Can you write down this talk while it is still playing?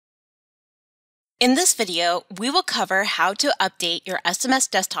In this video, we will cover how to update your SMS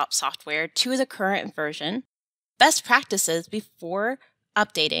Desktop software to the current version, best practices before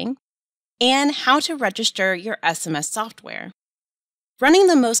updating, and how to register your SMS software. Running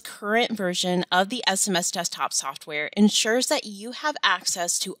the most current version of the SMS Desktop software ensures that you have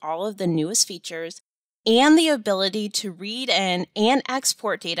access to all of the newest features and the ability to read in and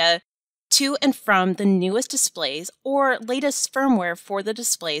export data to and from the newest displays or latest firmware for the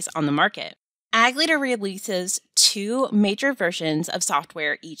displays on the market. Ag Leader releases 2 major versions of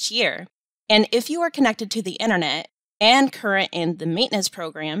software each year, and if you are connected to the internet and current in the maintenance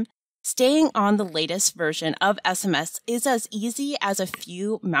program, staying on the latest version of SMS is as easy as a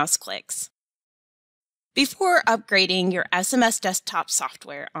few mouse clicks. Before upgrading your SMS Desktop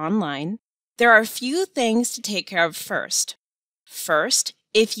software online, there are a few things to take care of first. First,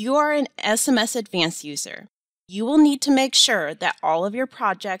 if you are an SMS Advanced user, you will need to make sure that all of your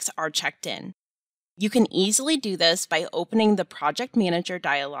projects are checked in. You can easily do this by opening the Project Manager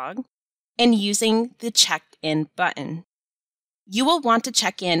dialog and using the Check In button. You will want to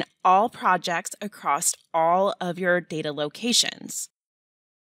check in all projects across all of your data locations.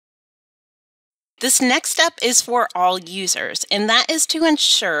 This next step is for all users, and that is to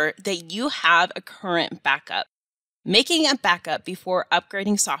ensure that you have a current backup. Making a backup before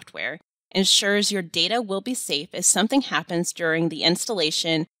upgrading software ensures your data will be safe if something happens during the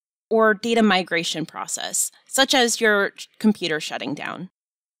installation or data migration process, such as your computer shutting down.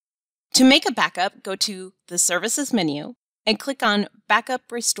 To make a backup, go to the Services menu and click on Backup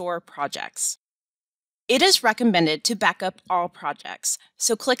Restore Projects. It is recommended to backup all projects,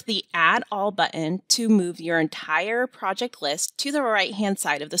 so click the Add All button to move your entire project list to the right-hand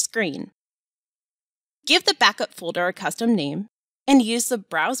side of the screen. Give the backup folder a custom name and use the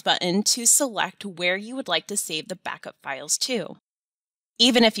Browse button to select where you would like to save the backup files to.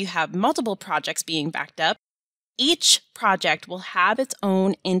 Even if you have multiple projects being backed up, each project will have its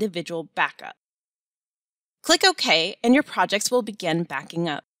own individual backup. Click OK and your projects will begin backing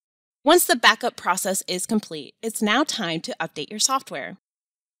up. Once the backup process is complete, it's now time to update your software.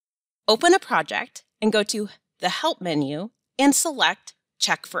 Open a project and go to the Help menu and select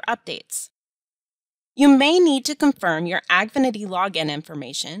Check for Updates. You may need to confirm your Agfinity login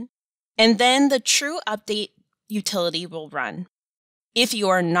information, and then the True Update utility will run. If you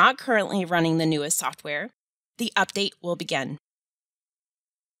are not currently running the newest software, the update will begin.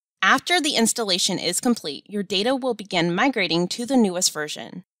 After the installation is complete, your data will begin migrating to the newest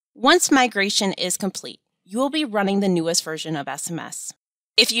version. Once migration is complete, you will be running the newest version of SMS.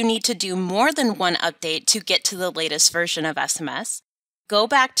 If you need to do more than one update to get to the latest version of SMS, go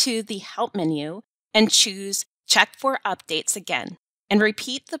back to the Help menu and choose Check for Updates again, and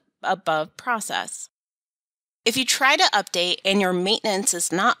repeat the above process. If you try to update and your maintenance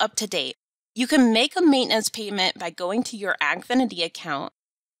is not up to date, you can make a maintenance payment by going to your Agfinity account,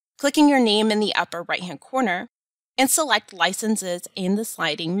 clicking your name in the upper right-hand corner, and select Licenses in the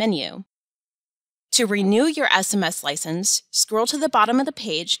sliding menu. To renew your SMS license, scroll to the bottom of the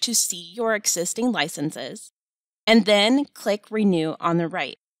page to see your existing licenses, and then click Renew on the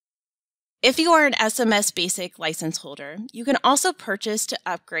right. If you are an SMS Basic license holder, you can also purchase to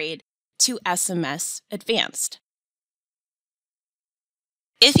upgrade to SMS Advanced.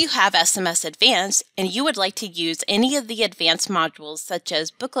 If you have SMS Advanced and you would like to use any of the advanced modules such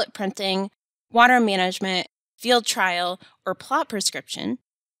as booklet printing, water management, field trial, or plot prescription,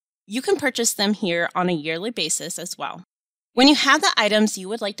 you can purchase them here on a yearly basis as well. When you have the items you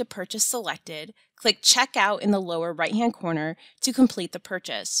would like to purchase selected, click Check Out in the lower right-hand corner to complete the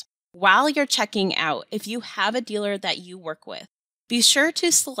purchase. While you're checking out, if you have a dealer that you work with, be sure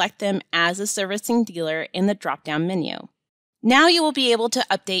to select them as a servicing dealer in the drop-down menu. Now you will be able to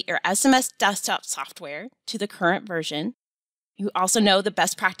update your SMS Desktop software to the current version. You also know the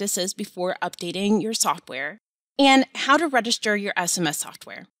best practices before updating your software and how to register your SMS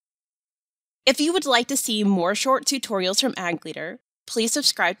software. If you would like to see more short tutorials from Ag Leader, please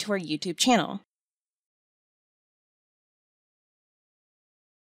subscribe to our YouTube channel.